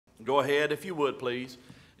go ahead, if you would, please,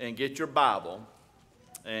 and get your Bible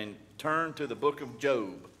and turn to the book of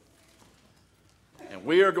Job. And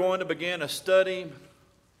we are going to begin a study,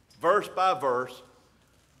 verse by verse,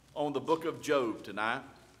 on the book of Job tonight.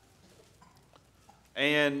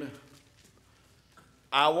 And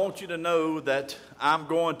I want you to know that I'm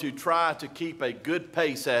going to try to keep a good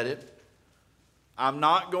pace at it. I'm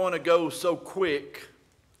not going to go so quick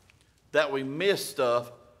that we miss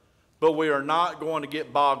stuff, but we are not going to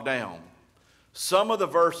get bogged down. Some of the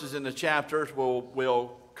verses in the chapters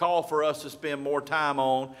will call for us to spend more time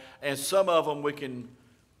on, and some of them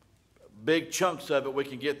big chunks of it we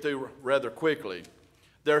can get through rather quickly.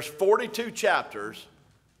 There's 42 chapters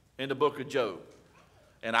in the book of Job,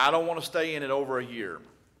 and I don't want to stay in it over a year.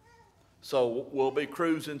 So we'll be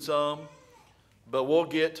cruising some, but we'll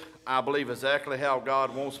get, I believe, exactly how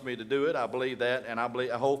God wants me to do it. I believe that, and I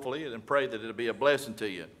believe, hopefully, and pray that it'll be a blessing to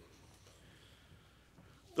you.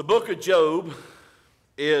 The book of Job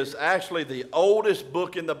is actually the oldest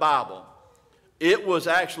book in the Bible. It was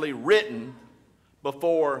actually written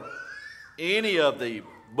before any of the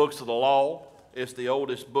books of the law. It's the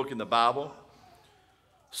oldest book in the Bible.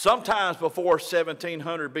 Sometimes before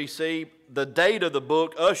 1700 BC, the date of the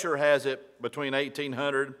book, Usher has it between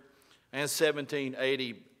 1800 and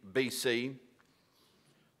 1780 BC.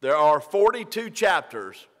 There are 42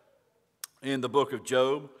 chapters in the book of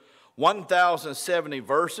Job, 1,070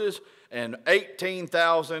 verses, and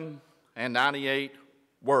 18,098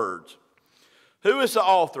 words. Who is the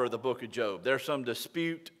author of the book of Job? There's some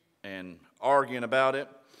dispute and arguing about it.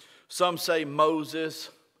 Some say Moses.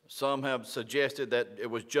 Some have suggested that it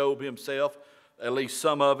was Job himself, at least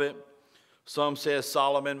some of it. Some says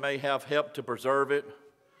Solomon may have helped to preserve it.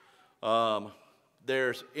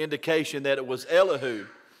 There's indication that it was Elihu.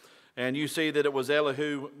 And you see that it was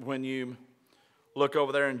Elihu when you look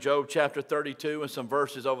over there in Job chapter 32 and some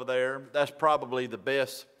verses over there. That's probably the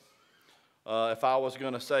best. If I was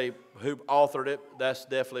going to say who authored it, that's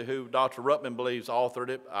definitely who Dr. Ruttman believes authored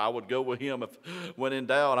it. I would go with him. If when in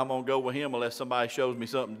doubt, I'm going to go with him unless somebody shows me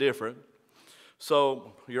something different.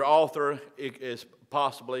 So your author is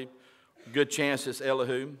possibly, good chance it's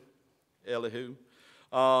Elihu.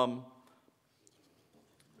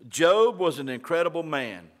 Job was an incredible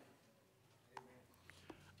man.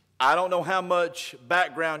 I don't know how much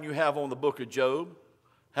background you have on the book of Job,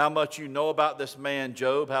 how much you know about this man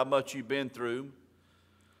Job, how much you've been through.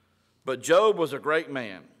 But Job was a great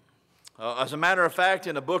man. As a matter of fact,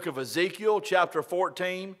 in the book of Ezekiel, chapter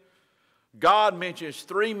 14, God mentions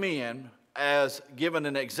three men as giving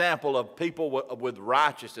an example of people with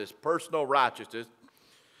righteousness, personal righteousness.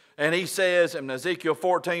 And he says in Ezekiel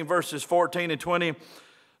 14, verses 14 and 20,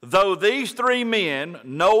 though these three men,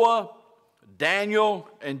 Noah, Daniel,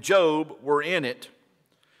 and Job, were in it,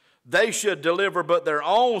 they should deliver but their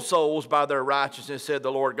own souls by their righteousness, said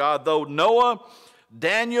the Lord God. Though Noah,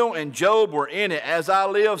 Daniel, and Job were in it, as I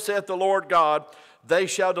live, saith the Lord God, they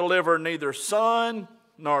shall deliver neither son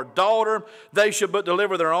nor daughter. They should but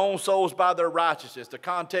deliver their own souls by their righteousness. The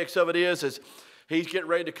context of it is he's getting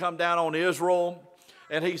ready to come down on Israel,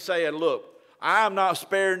 and he's saying, look, I'm not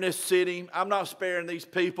sparing this city. I'm not sparing these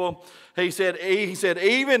people. He said,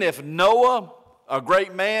 even if Noah, a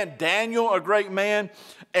great man, Daniel, a great man,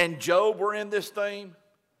 and Job were in this thing,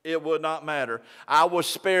 it would not matter. I would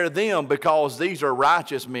spare them because these are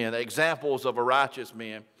righteous men, examples of a righteous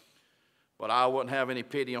man. But I wouldn't have any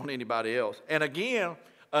pity on anybody else. And again,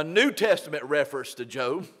 a New Testament reference to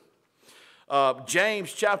Job.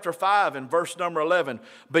 James chapter 5 and verse number 11.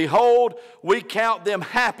 Behold, we count them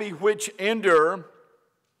happy which endure.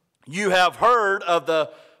 You have heard of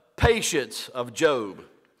the patience of Job,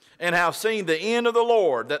 and have seen the end of the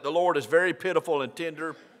Lord, that the Lord is very pitiful and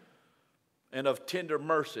tender, and of tender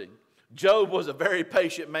mercy. Job was a very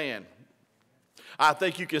patient man. I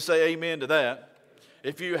think you can say amen to that.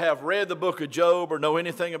 If you have read the book of Job or know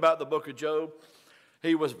anything about the book of Job,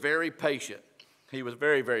 he was very patient. He was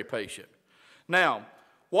very, very patient. Now,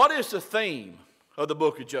 what is the theme of the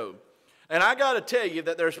book of Job? And I got to tell you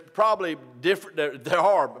that there's probably there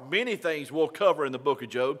are many things we'll cover in the book of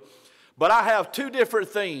Job. But I have two different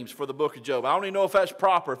themes for the book of Job. I don't even know if that's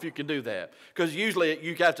proper, if you can do that. Because usually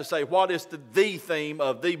you have to say, what is the theme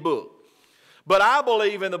of the book? But I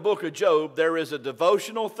believe in the book of Job there is a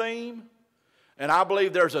devotional theme, and I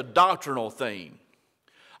believe there's a doctrinal theme.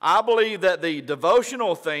 I believe that the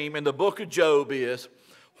devotional theme in the book of Job is,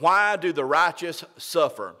 why do the righteous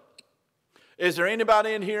suffer? Is there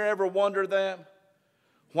anybody in here ever wondered that?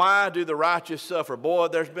 Why do the righteous suffer? Boy,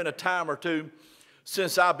 there's been a time or two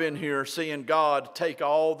since I've been here seeing God take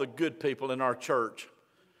all the good people in our church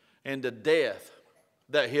and the death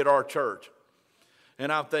that hit our church.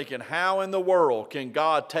 And I'm thinking, how in the world can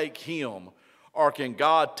God take him or can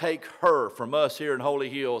God take her from us here in Holy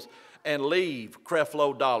Hills and leave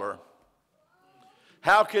Creflo Dollar?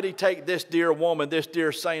 How could he take this dear woman, this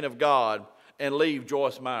dear saint of God, and leave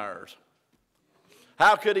Joyce Myers?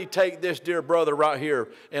 How could he take this dear brother right here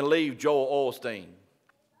and leave Joel Osteen?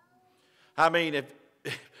 I mean,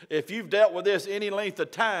 if you've dealt with this any length of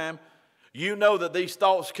time, you know that these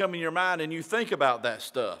thoughts come in your mind and you think about that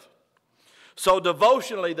stuff. So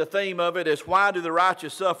devotionally, the theme of it is, why do the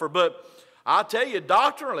righteous suffer? But I'll tell you,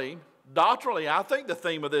 doctrinally, I think the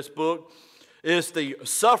theme of this book is the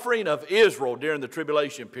suffering of Israel during the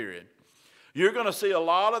tribulation period. You're going to see a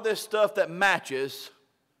lot of this stuff that matches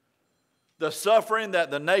the suffering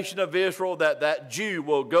that the nation of Israel, that Jew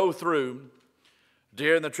will go through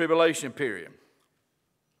during the tribulation period.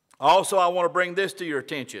 Also, I want to bring this to your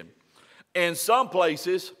attention. In some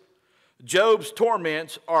places, Job's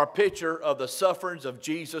torments are a picture of the sufferings of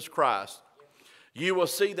Jesus Christ. You will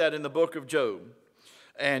see that in the book of Job.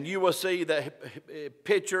 And you will see that it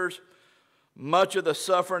pictures much of the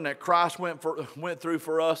suffering that Christ went through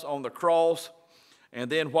for us on the cross, and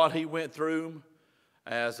then what he went through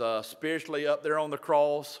as spiritually up there on the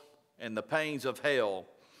cross, and the pains of hell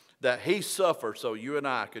that he suffered so you and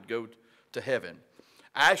I could go to heaven.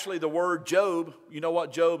 Actually, the word Job, you know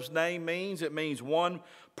what Job's name means? It means one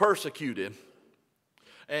persecuted.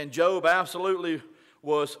 And Job absolutely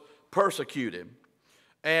was persecuted.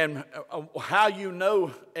 And how you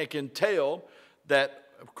know and can tell that,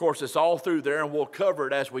 of course, it's all through there, and we'll cover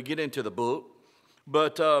it as we get into the book.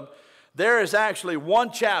 But there is actually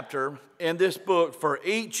one chapter in this book for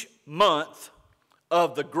each month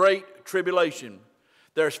of the Great Tribulation.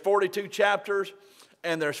 There's 42 chapters,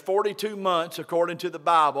 and there's 42 months, according to the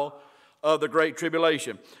Bible, of the Great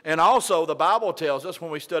Tribulation. And also, the Bible tells us,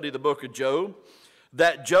 when we study the book of Job,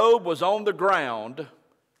 that Job was on the ground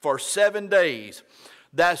for 7 days.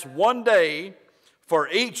 That's 1 day for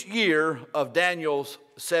each year of Daniel's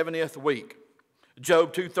 70th week.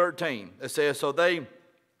 Job 2:13, it says, so they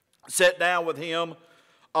sat down with him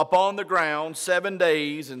upon the ground 7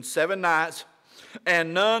 days and 7 nights,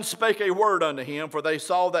 and none spake a word unto him, for they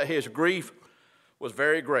saw that his grief was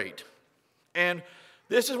very great. And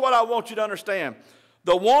this is what I want you to understand.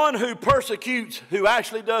 The one who persecutes, who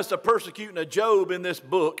actually does the persecuting of Job in this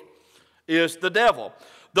book, is the devil.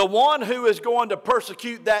 The one who is going to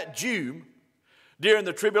persecute that Jew during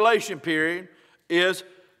the tribulation period is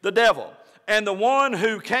the devil. And the one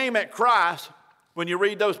who came at Christ, when you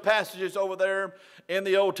read those passages over there in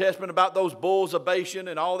the Old Testament about those bulls of Bashan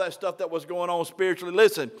and all that stuff that was going on spiritually,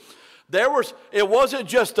 listen, it wasn't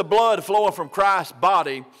just the blood flowing from Christ's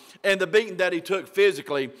body and the beating that he took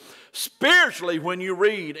physically. Spiritually, when you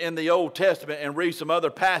read in the Old Testament and read some other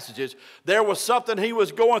passages, there was something he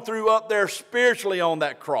was going through up there spiritually on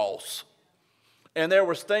that cross. And there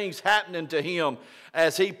was things happening to him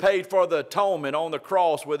as he paid for the atonement on the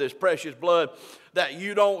cross with his precious blood that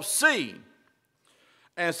you don't see.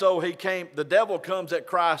 And so the devil comes at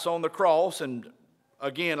Christ on the cross, and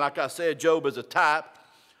again, like I said, Job is a type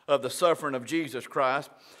of the suffering of Jesus Christ.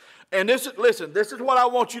 And listen, this is what I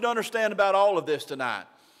want you to understand about all of this tonight.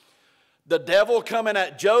 The devil coming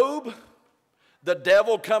at Job, the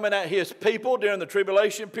devil coming at his people during the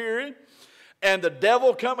tribulation period, and the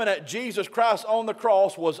devil coming at Jesus Christ on the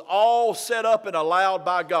cross was all set up and allowed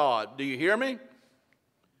by God. Do you hear me?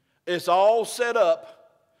 It's all set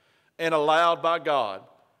up and allowed by God.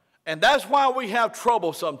 And that's why we have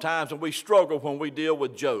trouble sometimes and we struggle when we deal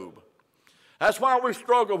with Job. That's why we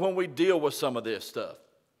struggle when we deal with some of this stuff.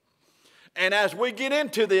 And as we get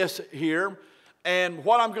into this here, and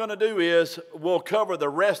what I'm going to do is we'll cover the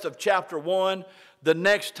rest of chapter 1 the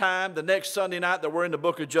next Sunday night that we're in the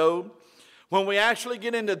book of Job. When we actually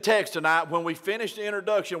get into the text tonight, when we finish the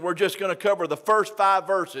introduction, we're just going to cover the first 5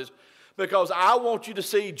 verses because I want you to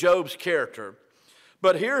see Job's character.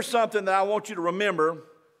 But here's something that I want you to remember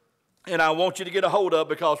and I want you to get a hold of,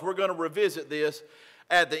 because we're going to revisit this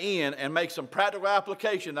at the end and make some practical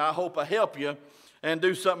application that I hope will help you and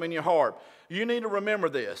do something in your heart. You need to remember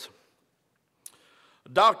this.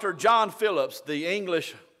 Dr. John Phillips, the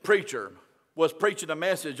English preacher, was preaching a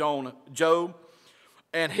message on Job,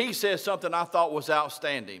 and he said something I thought was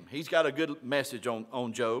outstanding. He's got a good message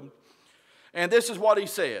on Job. And this is what he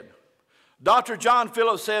said. Dr. John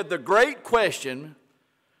Phillips said, the great question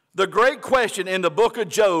in the book of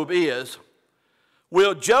Job is,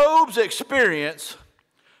 will Job's experience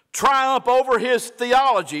triumph over his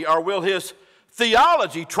theology, or will his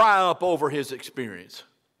theology triumph over his experience?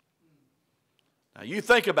 Now you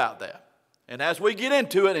think about that. And as we get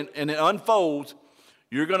into it and it unfolds,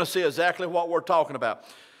 you're going to see exactly what we're talking about.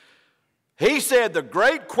 He said the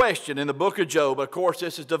great question in the book of Job, of course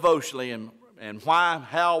this is devotionally, and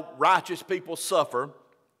how righteous people suffer,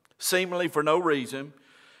 seemingly for no reason,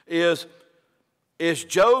 is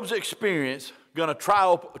Job's experience going to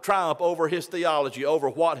triumph over his theology, over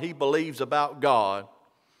what he believes about God?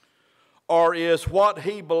 Or is what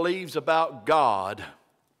he believes about God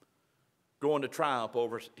going to triumph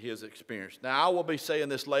over his experience? Now, I will be saying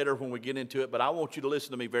this later when we get into it, but I want you to listen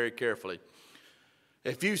to me very carefully.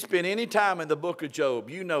 If you spend any time in the book of Job,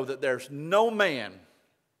 you know that there's no man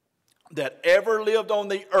that ever lived on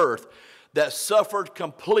the earth that suffered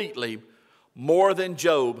completely more than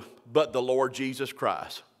Job, but the Lord Jesus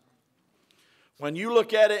Christ. When you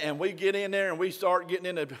look at it and we get in there and we start getting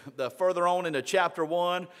into the further on into chapter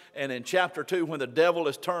 1 and in chapter 2 when the devil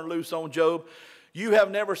is turned loose on Job, you have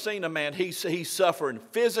never seen a man, he's suffering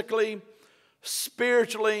physically,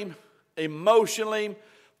 spiritually, emotionally,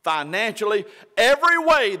 financially, every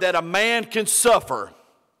way that a man can suffer,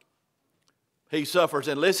 he suffers.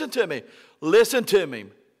 And listen to me,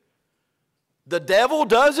 the devil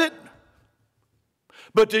does it,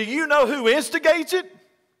 but do you know who instigates it?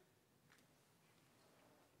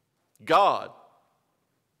 God.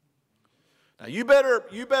 Now you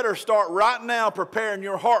better start right now preparing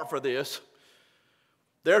your heart for this.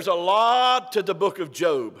 There's a lot to the book of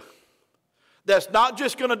Job that's not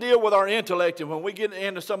just going to deal with our intellect, and when we get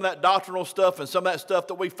into some of that doctrinal stuff and some of that stuff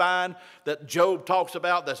that we find that Job talks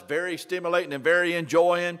about that's very stimulating and very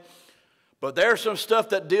enjoying, but there's some stuff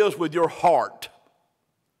that deals with your heart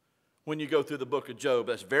when you go through the book of Job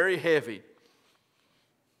that's very heavy.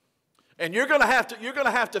 And you're going to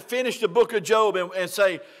have to finish the book of Job and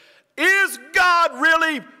say, is God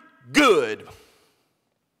really good?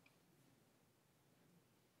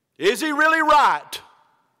 Is he really right?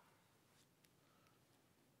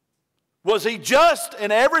 Was he just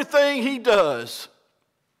in everything he does?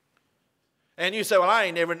 And you say, well,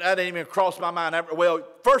 that didn't even cross my mind. Well,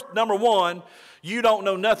 first, number one, you don't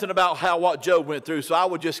know nothing about what Job went through, so I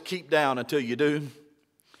would just keep down until you do.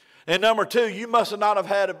 And number two, you must not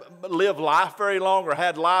have lived life very long or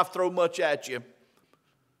had life throw much at you.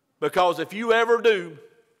 Because if you ever do,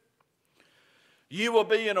 you will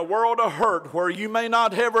be in a world of hurt where you may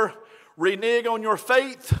not ever renege on your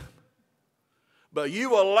faith, but you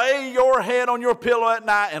will lay your head on your pillow at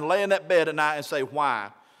night and lay in that bed at night and say,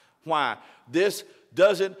 why? Why? This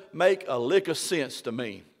doesn't make a lick of sense to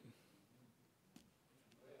me.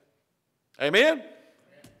 Amen?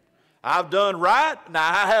 I've done right. Now,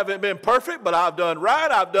 I haven't been perfect, but I've done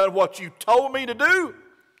right. I've done what you told me to do.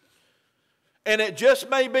 And it just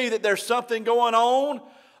may be that there's something going on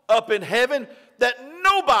up in heaven that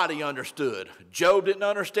nobody understood. Job didn't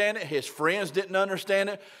understand it. His friends didn't understand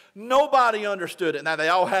it. Nobody understood it. Now, they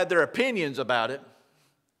all had their opinions about it.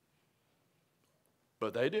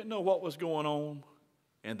 But they didn't know what was going on,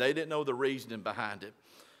 and they didn't know the reasoning behind it.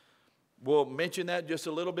 We'll mention that just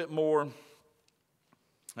a little bit more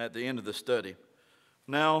at the end of the study.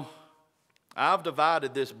 Now, I've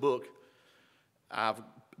divided this book. I've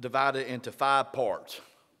divided it into 5 parts.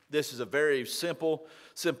 This is a very simple,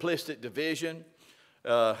 simplistic division.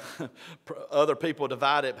 Other people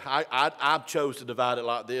divide it. I chose to divide it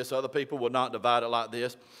like this. Other people would not divide it like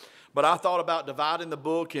this. But I thought about dividing the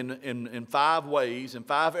book in 5 ways, in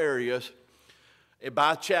 5 areas,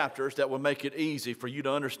 by chapters that would make it easy for you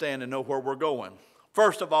to understand and know where we're going.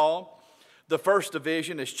 First of all, the first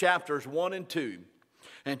division is chapters 1 and 2.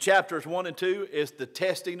 And chapters 1 and 2 is the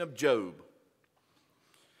testing of Job.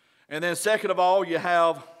 And then second of all, you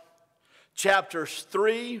have chapters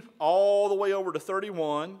 3 all the way over to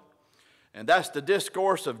 31. And that's the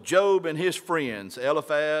discourse of Job and his friends,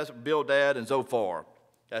 Eliphaz, Bildad, and Zophar.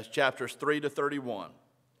 That's chapters 3 to 31.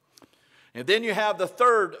 And then you have the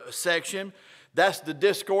third section. That's the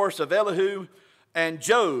discourse of Elihu and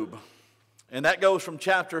Job. And that goes from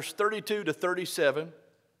chapters 32 to 37.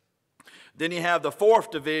 Then you have the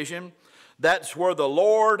fourth division. That's where the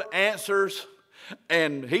Lord answers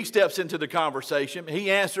and he steps into the conversation.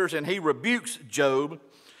 He answers and he rebukes Job.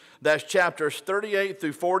 That's chapters 38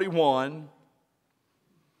 through 41.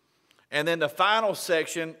 And then the final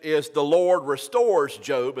section is the Lord restores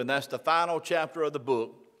Job, and that's the final chapter of the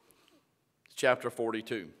book, chapter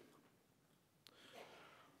 42.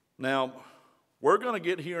 Now, we're going to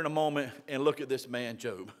get here in a moment and look at this man,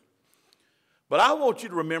 Job. But I want you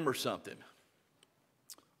to remember something.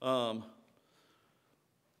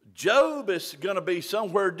 Job is going to be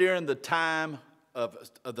somewhere during the time of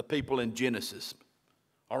the people in Genesis.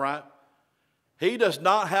 All right? He does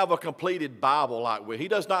not have a completed Bible like we. He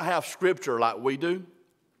does not have Scripture like we do.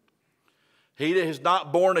 He is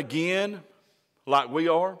not born again like we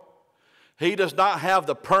are. He does not have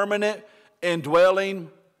the permanent indwelling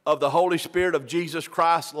of the Holy Spirit of Jesus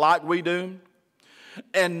Christ like we do.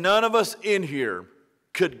 And none of us in here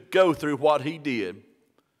could go through what he did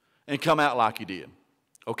and come out like he did.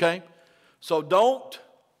 Okay? So don't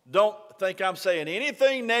think I'm saying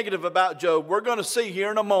anything negative about Job. We're going to see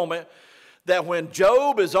here in a moment that when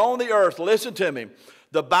Job is on the earth, listen to me,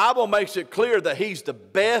 the Bible makes it clear that he's the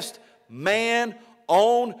best man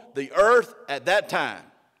on the earth at that time.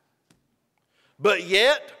 But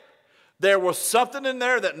yet, there was something in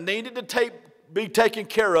there that needed to be taken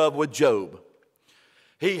care of with Job.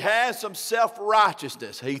 He had some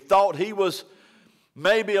self-righteousness. He thought he was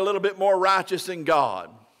maybe a little bit more righteous than God.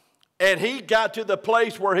 And he got to the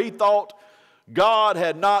place where he thought God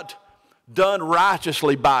had not done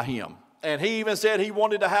righteously by him. And he even said he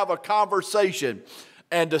wanted to have a conversation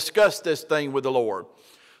and discuss this thing with the Lord.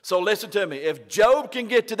 So listen to me. If Job can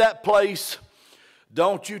get to that place,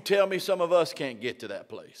 don't you tell me some of us can't get to that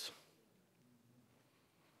place.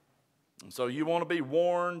 And so you want to be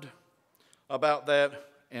warned about that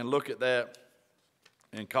and look at that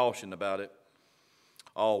and caution about it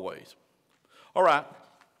always. All right.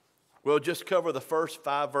 We'll just cover the first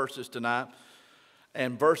 5 verses tonight.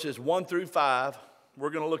 And verses 1 through 5, we're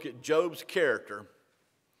going to look at Job's character.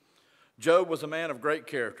 Job was a man of great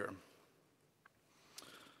character.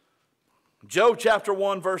 Job chapter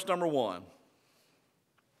 1, verse number 1.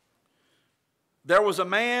 There was a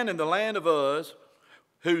man in the land of Uz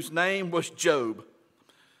whose name was Job.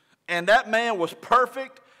 And that man was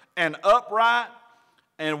perfect and upright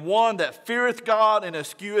and one that feareth God and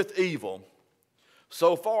escheweth evil.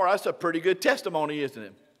 So far, that's a pretty good testimony, isn't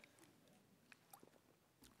it?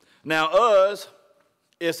 Now, Uz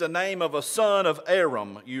is the name of a son of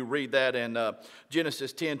Aram. You read that in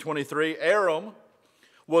Genesis 10:23. Aram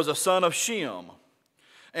was a son of Shem.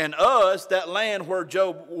 And Uz, that land where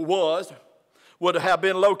Job was, would have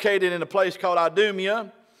been located in a place called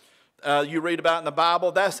Idumea. You read about in the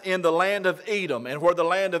Bible. That's in the land of Edom. And where the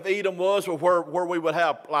land of Edom was where we would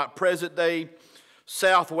have like present day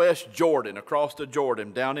southwest Jordan, across the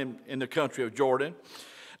Jordan, down in the country of Jordan.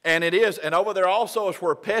 And it is, and over there also is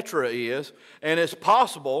where Petra is. And it's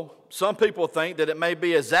possible, some people think that it may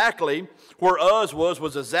be exactly where Uz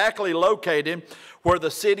was exactly located where the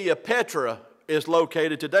city of Petra is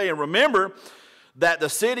located today. And remember that the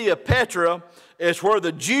city of Petra is where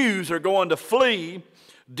the Jews are going to flee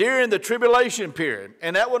during the tribulation period.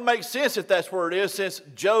 And that would make sense if that's where it is, since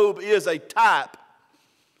Job is a type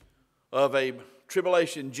of a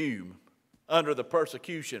tribulation Jew under the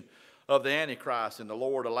persecution of the Antichrist and the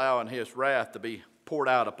Lord allowing his wrath to be poured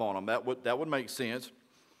out upon him. That would make sense.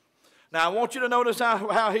 Now, I want you to notice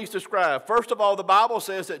how he's described. First of all, the Bible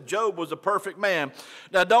says that Job was a perfect man.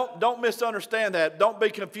 Now, don't misunderstand that. Don't be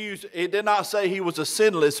confused. It did not say he was a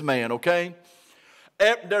sinless man, okay?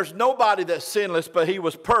 There's nobody that's sinless, but he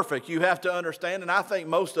was perfect. You have to understand, and I think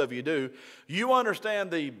most of you do. You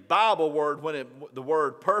understand the Bible word the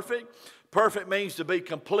word perfect. Perfect means to be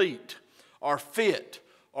complete or fit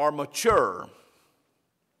or mature.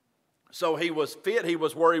 So he was fit. He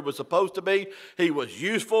was where he was supposed to be. He was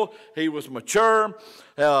useful. He was mature.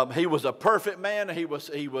 He was a perfect man. He was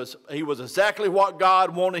exactly what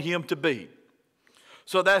God wanted him to be.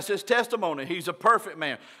 So that's his testimony. He's a perfect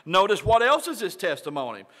man. Notice what else is his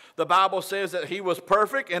testimony. The Bible says that he was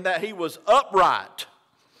perfect and that he was upright.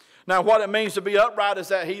 Now, what it means to be upright is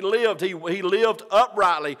that he lived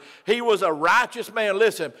uprightly. He was a righteous man.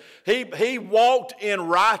 Listen, he walked in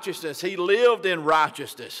righteousness. He lived in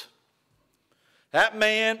righteousness. That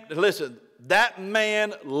man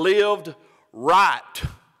lived right.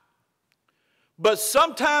 But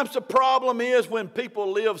sometimes the problem is when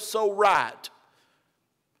people live so right,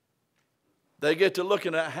 they get to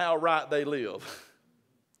looking at how right they live.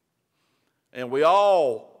 And we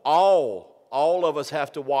all of us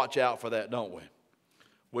have to watch out for that, don't we?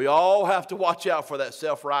 We all have to watch out for that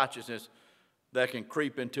self-righteousness that can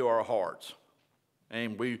creep into our hearts.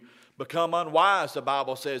 And we become unwise, the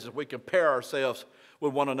Bible says, if we compare ourselves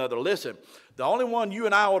with one another. Listen, the only one you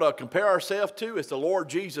and I ought to compare ourselves to is the Lord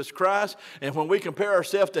Jesus Christ. And when we compare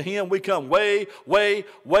ourselves to him, we come way, way,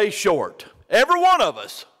 way short. Every one of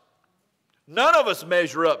us. None of us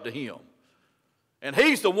measure up to him. And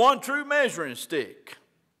he's the one true measuring stick.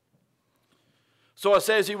 So it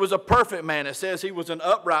says he was a perfect man. It says he was an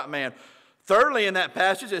upright man. Thirdly, in that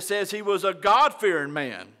passage, it says he was a God-fearing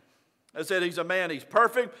man. It said he's a man, he's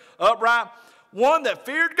perfect, upright, one that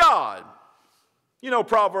feared God. You know,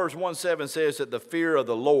 Proverbs 1:7 says that the fear of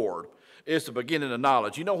the Lord is the beginning of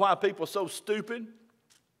knowledge. You know why people are so stupid?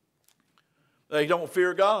 They don't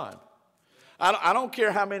fear God. I don't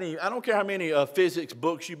care how many physics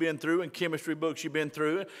books you've been through and chemistry books you've been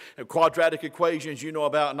through and quadratic equations you know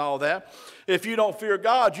about and all that. If you don't fear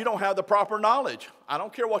God, you don't have the proper knowledge. I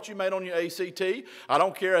don't care what you made on your ACT. I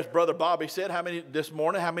don't care, as Brother Bobby said, how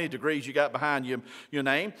many degrees you got behind your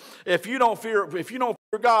name. If you don't fear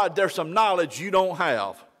God, there's some knowledge you don't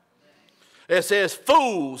have. It says,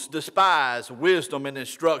 fools despise wisdom and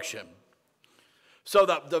instruction. So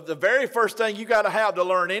the very first thing you got to have to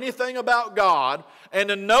learn anything about God and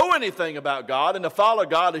to know anything about God and to follow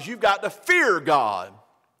God is you've got to fear God.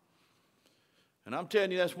 And I'm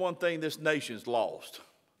telling you, that's one thing this nation's lost.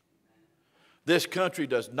 This country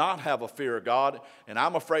does not have a fear of God, and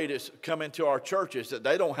I'm afraid it's come into our churches that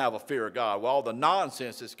they don't have a fear of God. With all the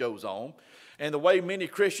nonsense that goes on and the way many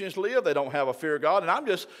Christians live, they don't have a fear of God.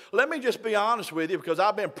 And let me just be honest with you, because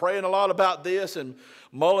I've been praying a lot about this and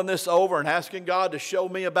mulling this over and asking God to show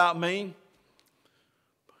me about me.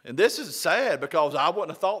 And this is sad because I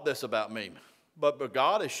wouldn't have thought this about me. But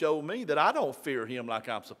God has showed me that I don't fear Him like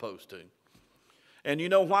I'm supposed to. And you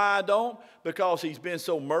know why I don't? Because He's been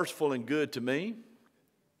so merciful and good to me.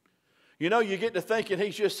 You know, you get to thinking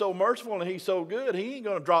He's just so merciful and He's so good, He ain't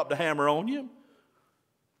going to drop the hammer on you.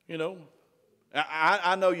 You know,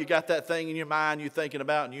 I know you got that thing in your mind you're thinking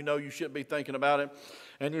about, and you know you shouldn't be thinking about it.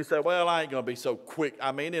 And you say, well, I ain't going to be so quick.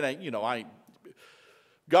 I mean, it ain't, I ain't.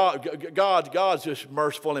 God's just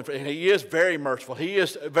merciful, and He is very merciful. He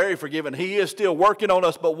is very forgiving. He is still working on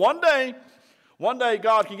us. But one day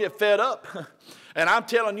God can get fed up. And I'm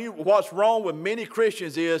telling you, what's wrong with many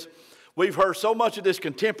Christians is we've heard so much of this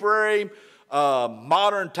contemporary,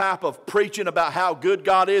 modern type of preaching about how good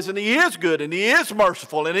God is, and He is good, and He is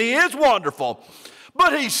merciful, and He is wonderful.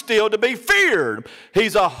 But He's still to be feared.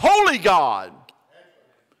 He's a holy God.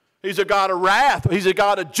 He's a God of wrath. He's a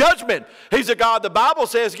God of judgment. He's a God, the Bible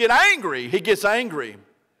says, get angry. He gets angry.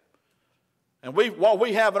 And what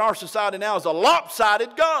we have in our society now is a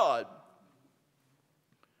lopsided God.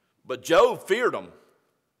 But Job feared Him.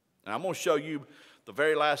 And I'm going to show you the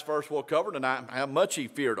very last verse we'll cover tonight, how much he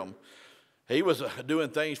feared Him. He was doing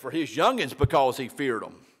things for his youngins because he feared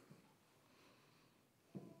them.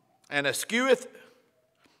 And escheweth,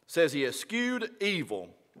 says he eschewed evil.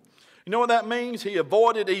 You know what that means? He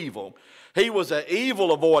avoided evil. He was an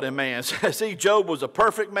evil avoiding man. See, Job was a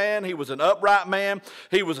perfect man. He was an upright man.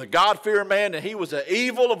 He was a God-fearing man, and he was an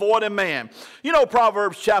evil avoiding man. You know,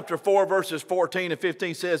 Proverbs chapter 4, verses 14 and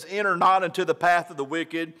 15 says, enter not into the path of the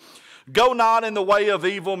wicked. Go not in the way of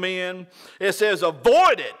evil men. It says,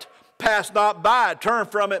 avoid it. Pass not by it. Turn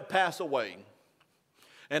from it. Pass away.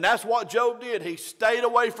 And that's what Job did. He stayed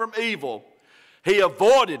away from evil. He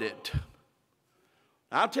avoided it.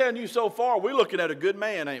 I'm telling you, so far, we're looking at a good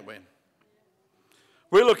man, ain't we?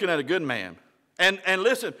 We're looking at a good man. And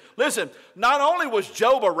listen, not only was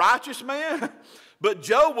Job a righteous man, but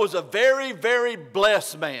Job was a very, very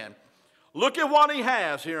blessed man. Look at what he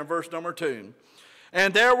has here in verse number 2.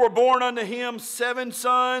 And there were born unto him 7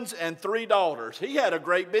 sons and 3 daughters. He had a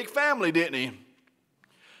great big family, didn't he?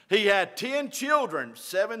 He had 10 children,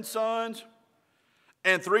 7 sons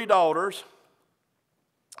and 3 daughters.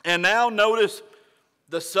 And now notice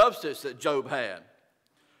the substance that Job had.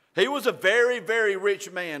 He was a very, very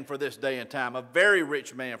rich man for this day and time. A very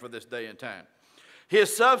rich man for this day and time.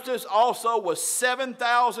 His substance also was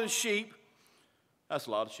 7,000 sheep. That's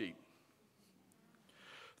a lot of sheep.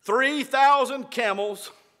 3,000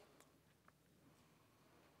 camels.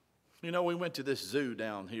 You know, we went to this zoo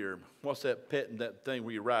down here. What's that that thing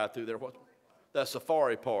where you ride through there? That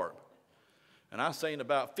safari park. And I seen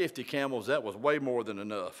about 50 camels. That was way more than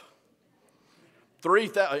enough.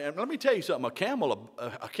 3,000. And let me tell you something.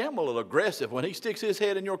 A camel is aggressive. When he sticks his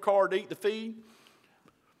head in your car to eat the feed,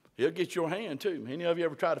 he'll get your hand too. Any of you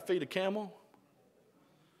ever tried to feed a camel?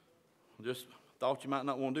 Just thought you might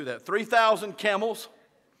not want to do that. 3,000 camels.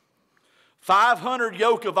 500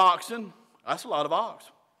 yoke of oxen. That's a lot of ox.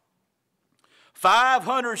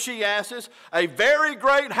 500 she-asses. A very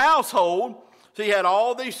great household. So he had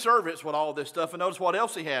all these servants with all this stuff. And notice what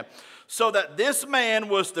else he had. So that this man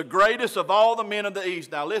was the greatest of all the men of the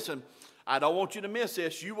East. Now listen, I don't want you to miss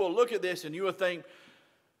this. You will look at this and you will think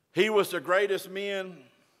he was the greatest man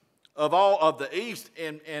of all of the East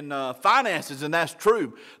in finances. And that's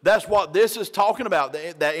true. That's what this is talking about.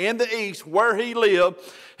 That in the East where he lived,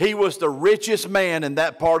 he was the richest man in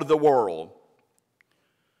that part of the world.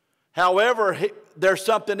 However, there's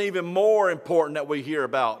something even more important that we hear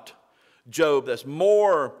about Job that's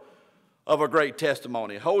more of a great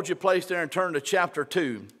testimony. Hold your place there and turn to chapter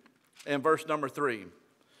 2 and verse number 3.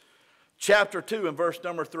 Chapter 2 and verse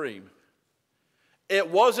number 3. It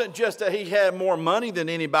wasn't just that he had more money than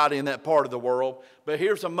anybody in that part of the world, but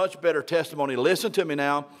here's a much better testimony. Listen to me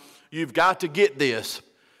now. You've got to get this.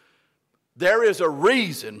 There is a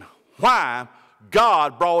reason why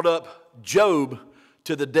God brought up Job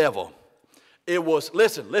to the devil. It was,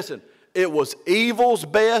 listen, it was evil's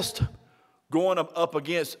best going up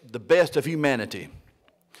against the best of humanity.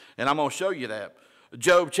 And I'm going to show you that.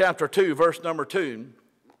 Job chapter 2, verse number 2.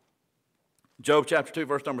 Job chapter 2,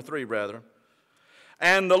 verse number 3, rather.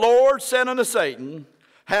 And the Lord said unto Satan,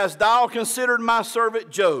 hast thou considered my servant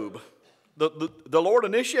Job? The Lord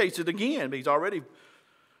initiates it again. He's already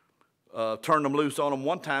turned them loose on him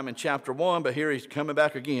one time in chapter 1, but here he's coming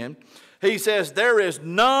back again. He says, there is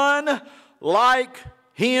none like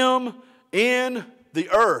him in the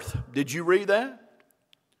earth. Did you read that?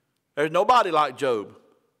 There's nobody like Job.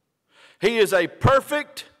 He is a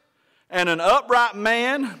perfect and an upright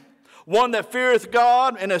man, one that feareth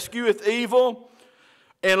God and escheweth evil.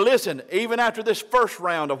 And listen, even after this first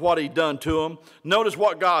round of what he'd done to him, notice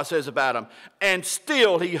what God says about him. And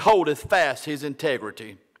still he holdeth fast his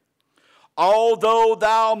integrity. Although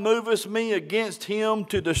thou movest me against him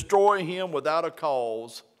to destroy him without a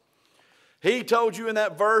cause. He told you in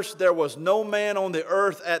that verse there was no man on the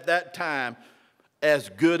earth at that time as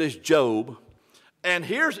good as Job. And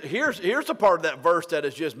here's a part of that verse that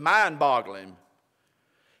is just mind-boggling.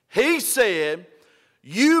 He said,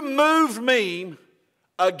 you moved me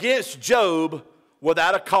against Job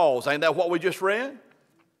without a cause. Ain't that what we just read?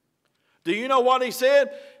 Do you know what he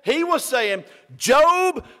said? He was saying,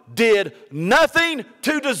 Job did nothing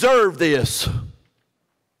to deserve this.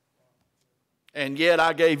 And yet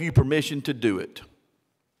I gave you permission to do it.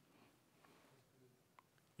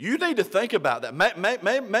 You need to think about that.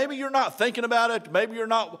 Maybe you're not thinking about it.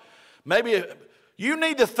 Maybe you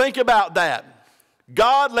need to think about that.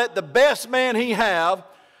 God let the best man he have.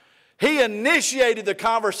 He initiated the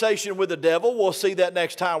conversation with the devil. We'll see that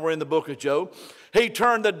next time we're in the book of Job. He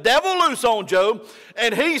turned the devil loose on Job,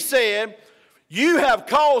 and he said, you have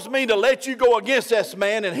caused me to let you go against this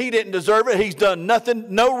man, and he didn't deserve it. He's done nothing,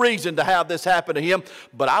 no reason to have this happen to him,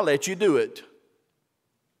 but I let you do it.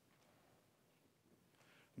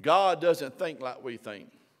 God doesn't think like we think.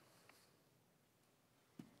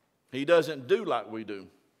 He doesn't do like we do.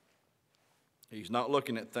 He's not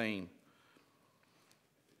looking at things.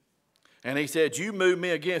 And he said, you moved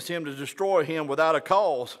me against him to destroy him without a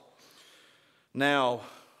cause. Now,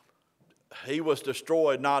 he was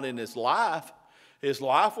destroyed not in his life. His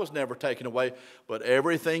life was never taken away, but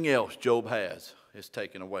everything else Job has is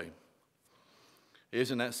taken away.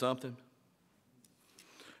 Isn't that something?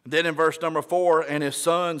 Then in verse number 4, and his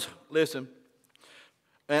sons, listen,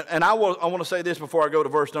 and I want to say this before I go to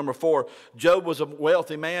verse number 4. Job was a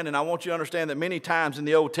wealthy man, and I want you to understand that many times in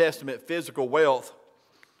the Old Testament, physical wealth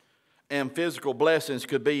and physical blessings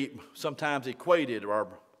could be sometimes equated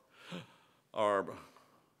or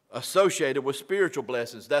associated with spiritual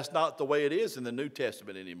blessings. That's not the way it is in the New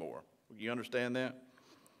Testament anymore. You understand that?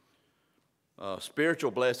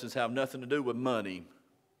 Spiritual blessings have nothing to do with money.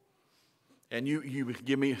 And you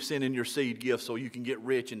give me, send in your seed gift so you can get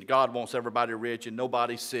rich, and God wants everybody rich and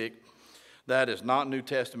nobody sick. That is not New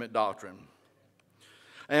Testament doctrine.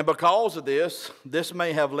 And because of this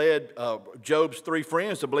may have led Job's 3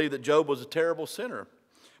 friends to believe that Job was a terrible sinner,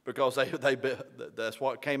 because that's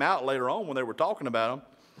what came out later on when they were talking about him.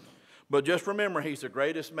 But just remember, he's the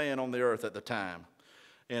greatest man on the earth at the time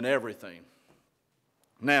in everything.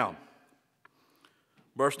 Now,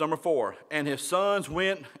 verse number 4, and his sons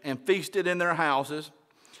went and feasted in their houses,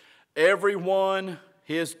 every one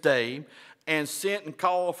his day, and sent and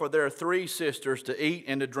called for their 3 sisters to eat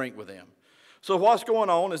and to drink with them. So what's going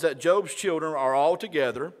on is that Job's children are all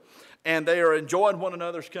together, and they are enjoying one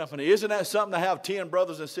another's company. Isn't that something to have 10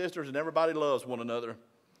 brothers and sisters and everybody loves one another?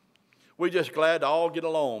 We're just glad to all get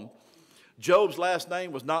along. Job's last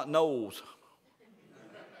name was not Knowles.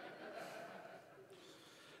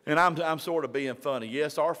 And I'm sort of being funny.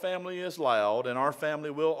 Yes, our family is loud, and our family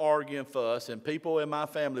will argue and fuss, and people in my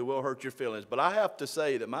family will hurt your feelings. But I have to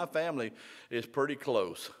say that my family is pretty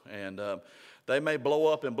close. And they may blow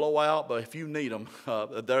up and blow out, but if you need them,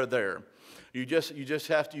 they're there. You just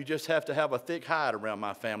have to have a thick hide around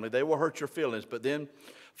my family. They will hurt your feelings, but then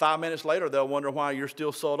 5 minutes later, they'll wonder why you're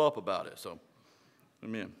still sewed up about it. So,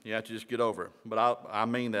 amen. You have to just get over it. But I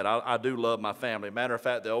mean that. I do love my family. Matter of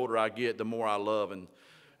fact, the older I get, the more I love and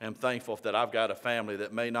am thankful that I've got a family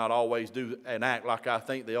that may not always do and act like I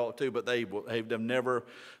think they ought to, but they've never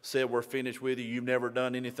said we're finished with you. You've never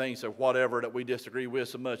done anything, so whatever that we disagree with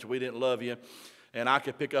so much, we didn't love you. And I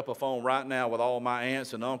could pick up a phone right now with all my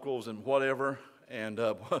aunts and uncles and whatever, and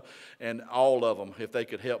all of them, if they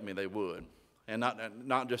could help me, they would. And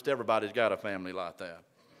not just everybody's got a family like that.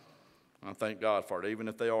 I thank God for it, even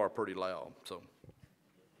if they are pretty loud. So,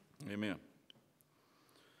 amen.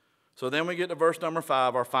 So then we get to verse number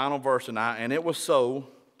 5, our final verse tonight. And it was so.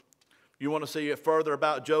 You want to see it further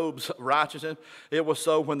about Job's righteousness? It was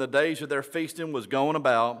so when the days of their feasting was going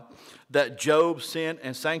about, that Job sinned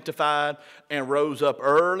and sanctified and rose up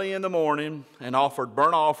early in the morning and offered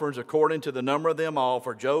burnt offerings according to the number of them all.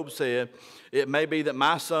 For Job said, it may be that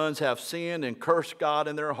my sons have sinned and cursed God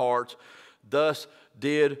in their hearts. Thus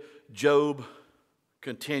did Job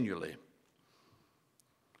continually.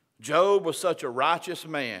 Job was such a righteous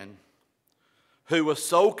man who was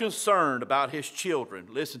so concerned about his children.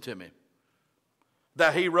 Listen to me.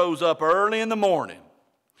 That he rose up early in the morning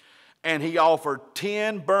and he offered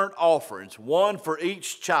 10 burnt offerings, one for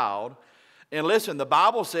each child. And listen, the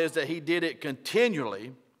Bible says that he did it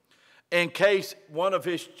continually in case one of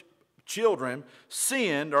his children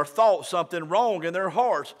sinned or thought something wrong in their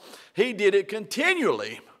hearts. He did it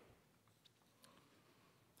continually.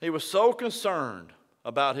 He was so concerned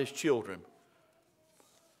about his children.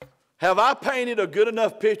 Have I painted a good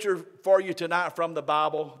enough picture for you tonight from the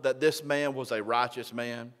Bible that this man was a righteous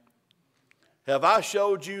man? Have I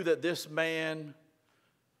showed you that this man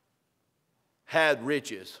had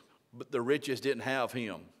riches, but the riches didn't have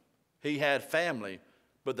him? He had family,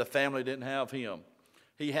 but the family didn't have him.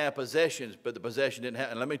 He had possessions, but the possession didn't have.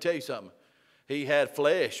 And let me tell you something. He had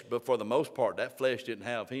flesh, but for the most part, that flesh didn't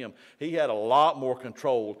have him. He had a lot more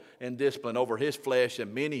control and discipline over his flesh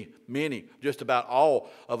than many, just about all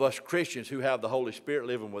of us Christians who have the Holy Spirit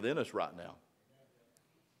living within us right now.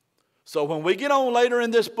 So when we get on later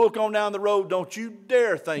in this book on down the road, don't you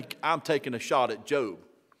dare think I'm taking a shot at Job.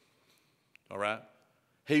 All right?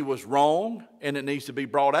 He was wrong, and it needs to be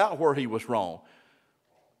brought out where he was wrong.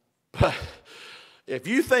 But if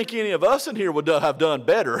you think any of us in here would have done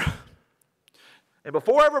better... And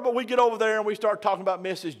before ever, but we get over there and we start talking about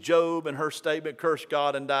Mrs. Job and her statement, curse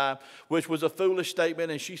God and die, which was a foolish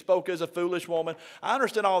statement, and she spoke as a foolish woman. I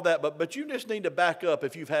understand all that, but you just need to back up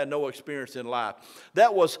if you've had no experience in life.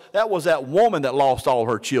 That was that woman that lost all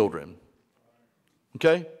her children.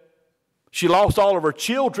 Okay? She lost all of her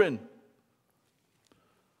children.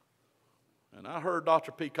 And I heard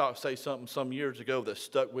Dr. Peacock say something some years ago that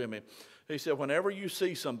stuck with me. He said, whenever you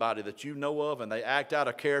see somebody that you know of and they act out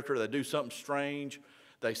of character, they do something strange,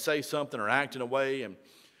 they say something or act in a way and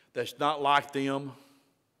that's not like them,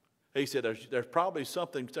 he said, there's probably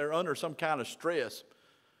something, they're under some kind of stress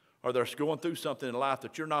or they're going through something in life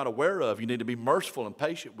that you're not aware of. You need to be merciful and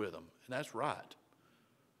patient with them. And that's right.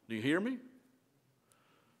 Do you hear me?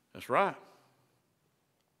 That's right.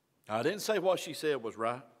 I didn't say what she said was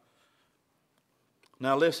right.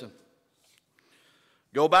 Now listen.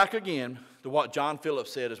 Go back again to what John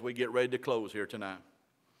Phillips said as we get ready to close here tonight.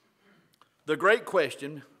 The great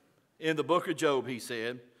question in the book of Job, he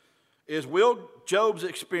said, is will Job's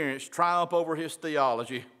experience triumph over his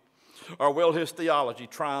theology, or will his theology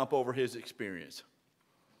triumph over his experience?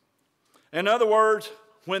 In other words,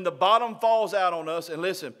 when the bottom falls out on us, and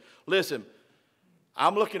listen,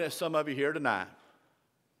 I'm looking at some of you here tonight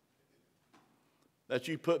that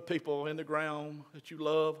you put people in the ground that you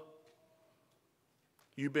love.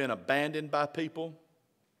 You've been abandoned by people.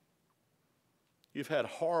 You've had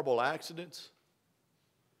horrible accidents.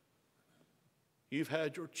 You've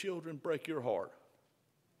had your children break your heart.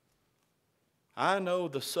 I know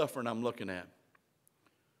the suffering I'm looking at.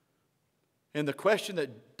 And the question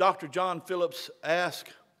that Dr. John Phillips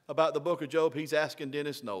asked about the book of Job, he's asking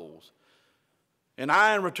Dennis Knowles. And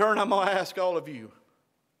I, in return, I'm going to ask all of you,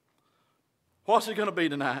 what's it going to be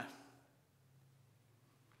tonight?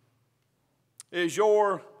 Is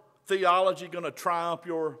your theology going to triumph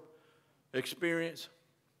your experience?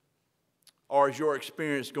 Or is your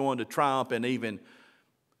experience going to triumph and even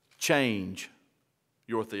change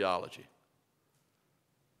your theology?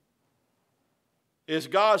 Is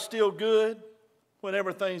God still good when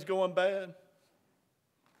everything's going bad?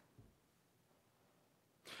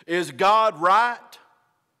 Is God right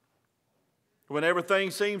when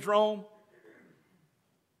everything seems wrong?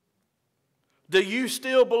 Do you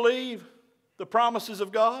still believe the promises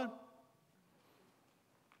of God?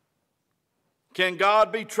 Can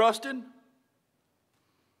God be trusted?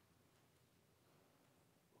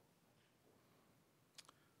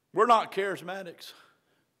 We're not charismatics.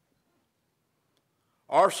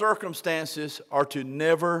 Our circumstances are to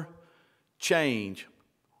never change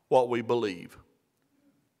what we believe.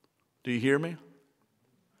 Do you hear me?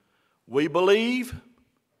 We believe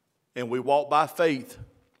and we walk by faith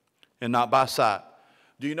and not by sight.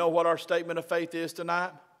 Do you know what our statement of faith is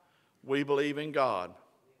tonight? We believe in God.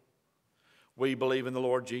 We believe in the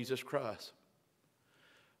Lord Jesus Christ.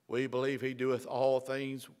 We believe he doeth all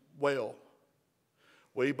things well.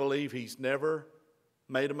 We believe he's never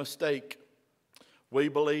made a mistake. We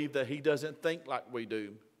believe that he doesn't think like we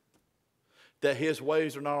do, that his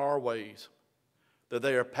ways are not our ways, that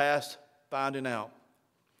they are past finding out.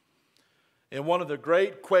 And one of the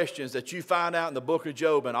great questions that you find out in the book of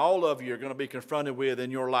Job, and all of you are going to be confronted with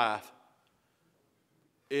in your life,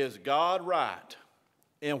 is God right?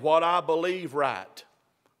 And what I believe right?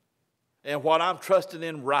 And what I'm trusting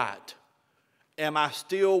in right? Am I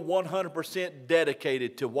still 100%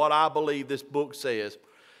 dedicated to what I believe this book says?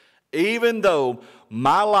 Even though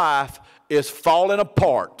my life is falling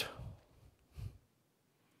apart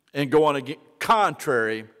and going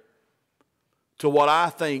contrary to what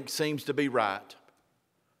I think seems to be right,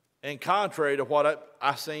 and contrary to what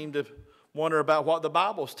I seem to wonder about what the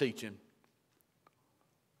Bible's teaching.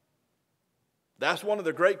 That's one of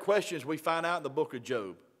the great questions we find out in the book of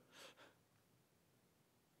Job.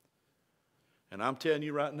 And I'm telling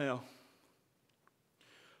you right now,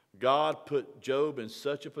 God put Job in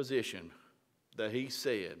such a position that he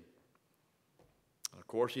said, of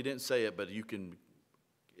course he didn't say it, but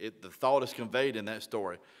the thought is conveyed in that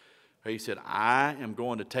story. He said, I am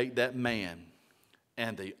going to take that man,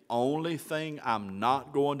 and the only thing I'm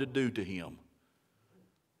not going to do to him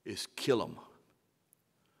is kill him.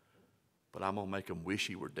 But I'm going to make him wish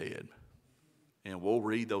he were dead. And we'll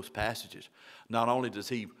read those passages. Not only does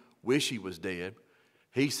he wish he was dead,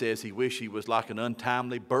 he says he wished he was like an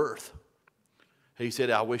untimely birth. He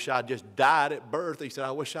said, I wish I just died at birth. He said,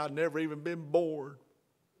 I wish I'd never even been born.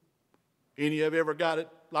 Any of you ever got it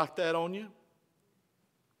like that on you?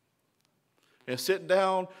 And sitting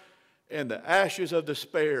down in the ashes of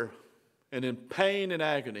despair and in pain and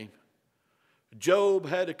agony, Job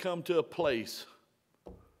had to come to a place.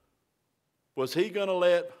 Was he going to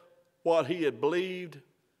let what he had believed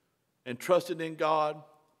and trusted in God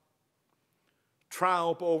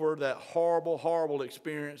triumph over that horrible, horrible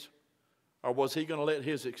experience? Or was he going to let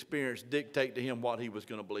his experience dictate to him what he was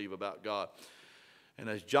going to believe about God? And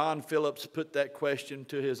as John Phillips put that question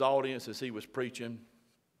to his audience as he was preaching,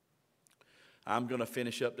 I'm going to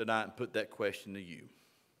finish up tonight and put that question to you.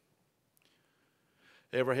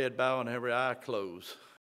 Every head bowed and every eye closed.